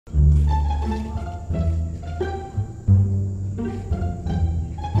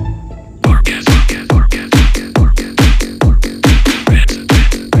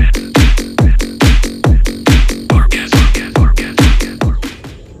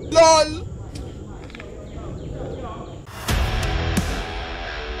LOL!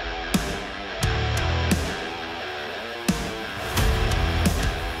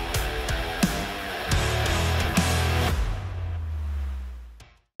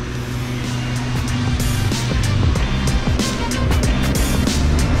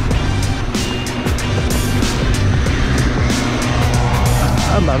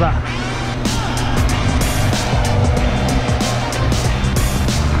 Ang baba.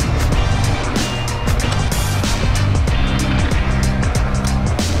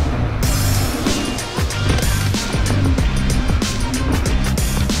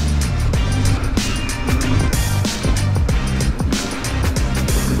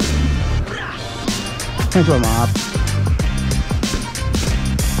 Nice warm up.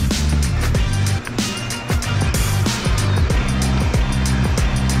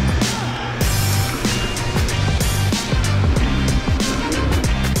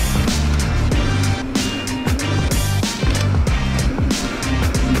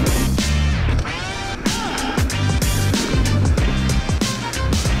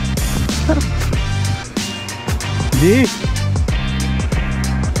 Di.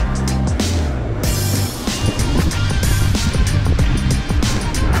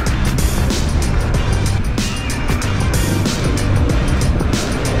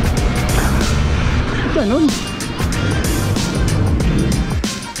 Ganun.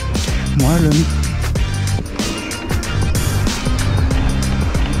 Marlon.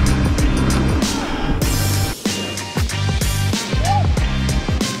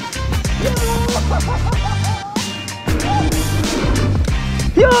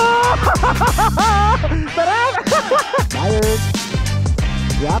 Tarang! Tired.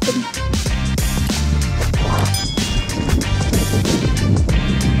 Yapping.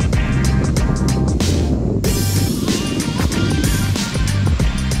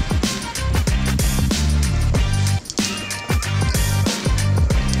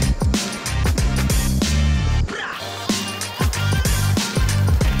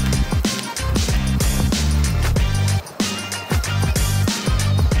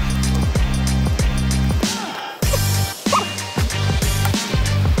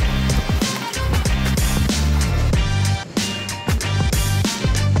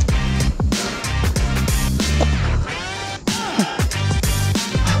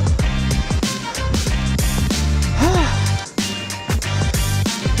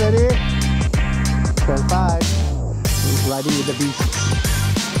 Ready? Turn 5. Riding with the beasts.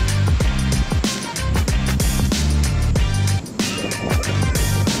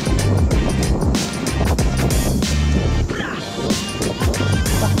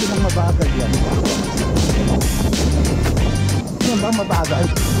 Bakit lang mabagal yan? Ano ba mabagal?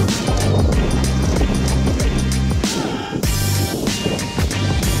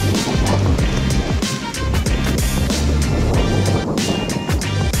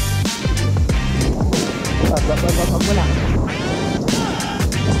 Wag mo lang.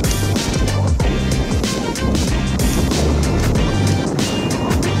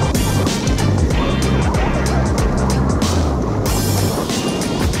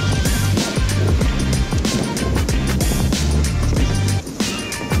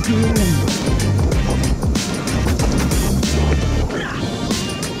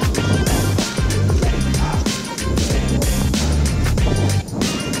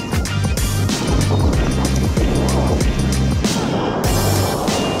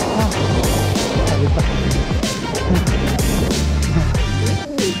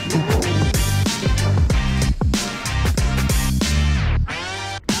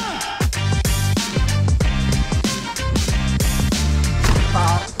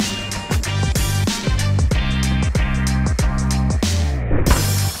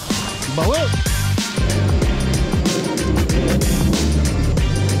 Bawi!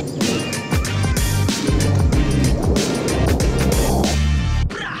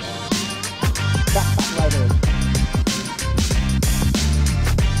 Backpack rider.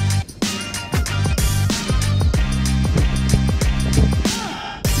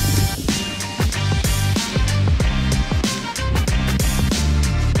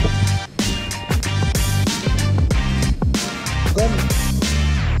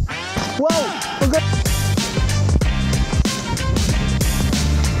 Wow!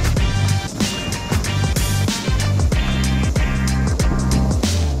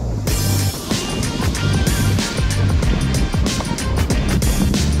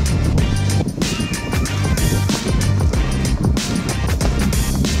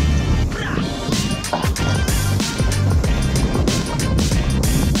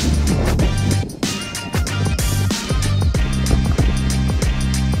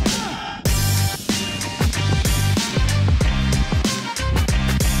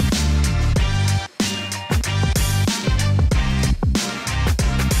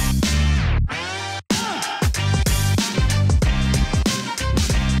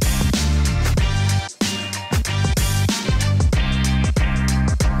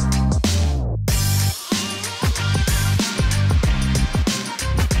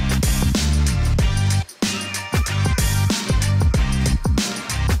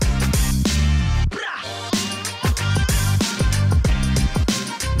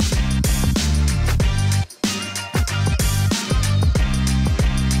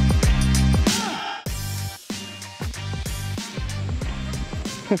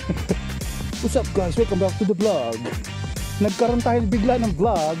 What's up guys? Welcome back to the vlog. Nagkaroon tayo bigla ng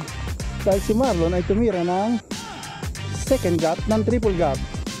vlog dahil si Marlon ay tumira ng second gap ng triple gap.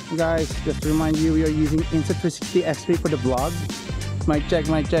 Guys, just to remind you, we are using Insta360 X3 for the vlog. Mic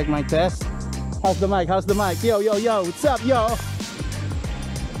check, mic test. How's the mic? How's the mic? Yo, yo, yo, what's up, yo?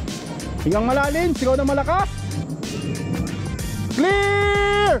 Hanggang malalim, sigaw na malakas.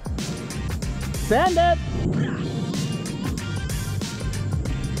 Clear! Send it!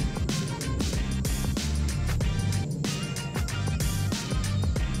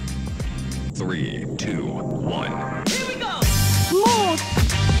 Three, two, one. Here we go! Smooth!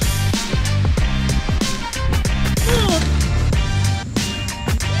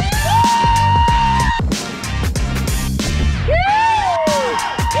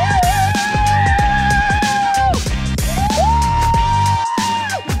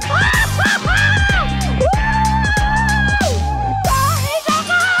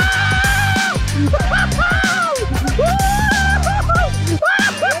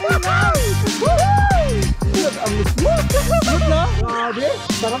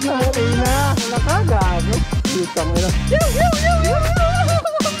 Sarap na huli na. Nakagago. Utang ina.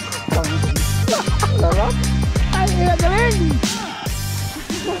 Sarap. Ay, galing.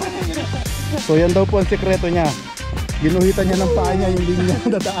 So yan daw po ang sekreto niya. Ginuhitan niya ng paa niya yung linya na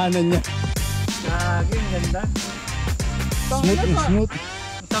dadaanan niya. Gagi, ang ganda. Smooth and smooth.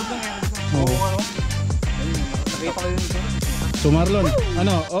 Sabang yan. Oo. Nakita ko yun. So Marlon,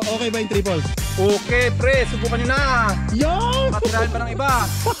 ano? Okay ba yung triples? Okay, pre. Subukan nyo na. Yo! Matirahan pa ng iba.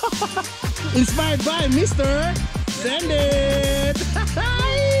 Inspired by Mr. Send it!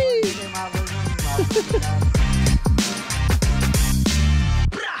 Uy!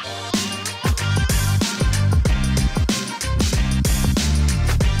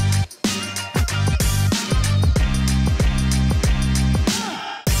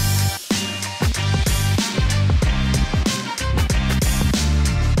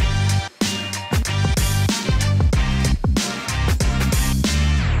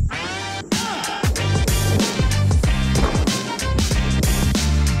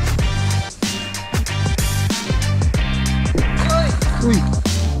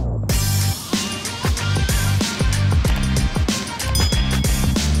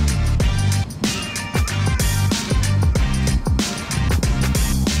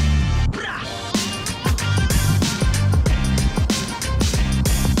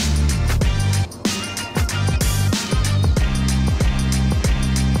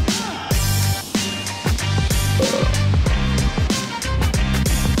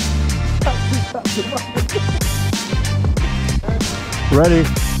 Ready?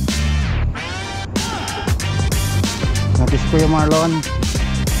 That is Kuya Marlon.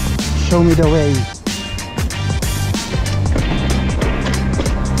 Show me the way.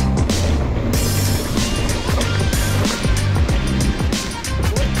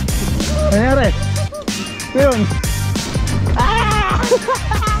 Nangyari? Yun. Ah!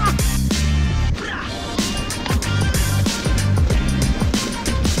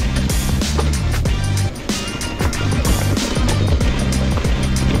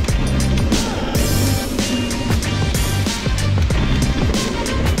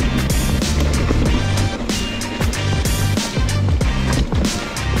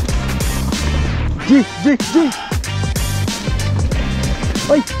 G!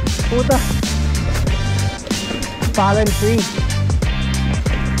 Uy! Puta! Fallen tree!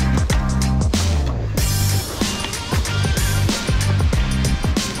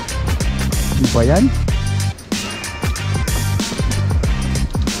 Di ba yan?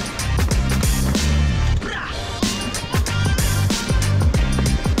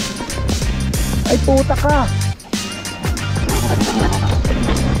 Ay puta ka!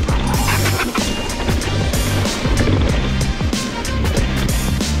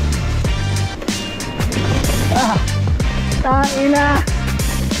 Taina!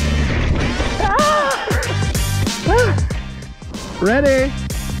 Ready,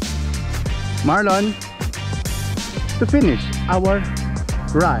 Marlon, to finish our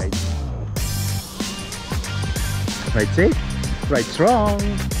ride. Ride safe, ride strong.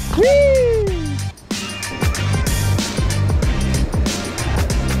 Whee!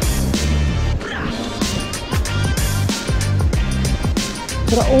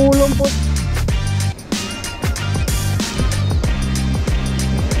 Sa ulong po.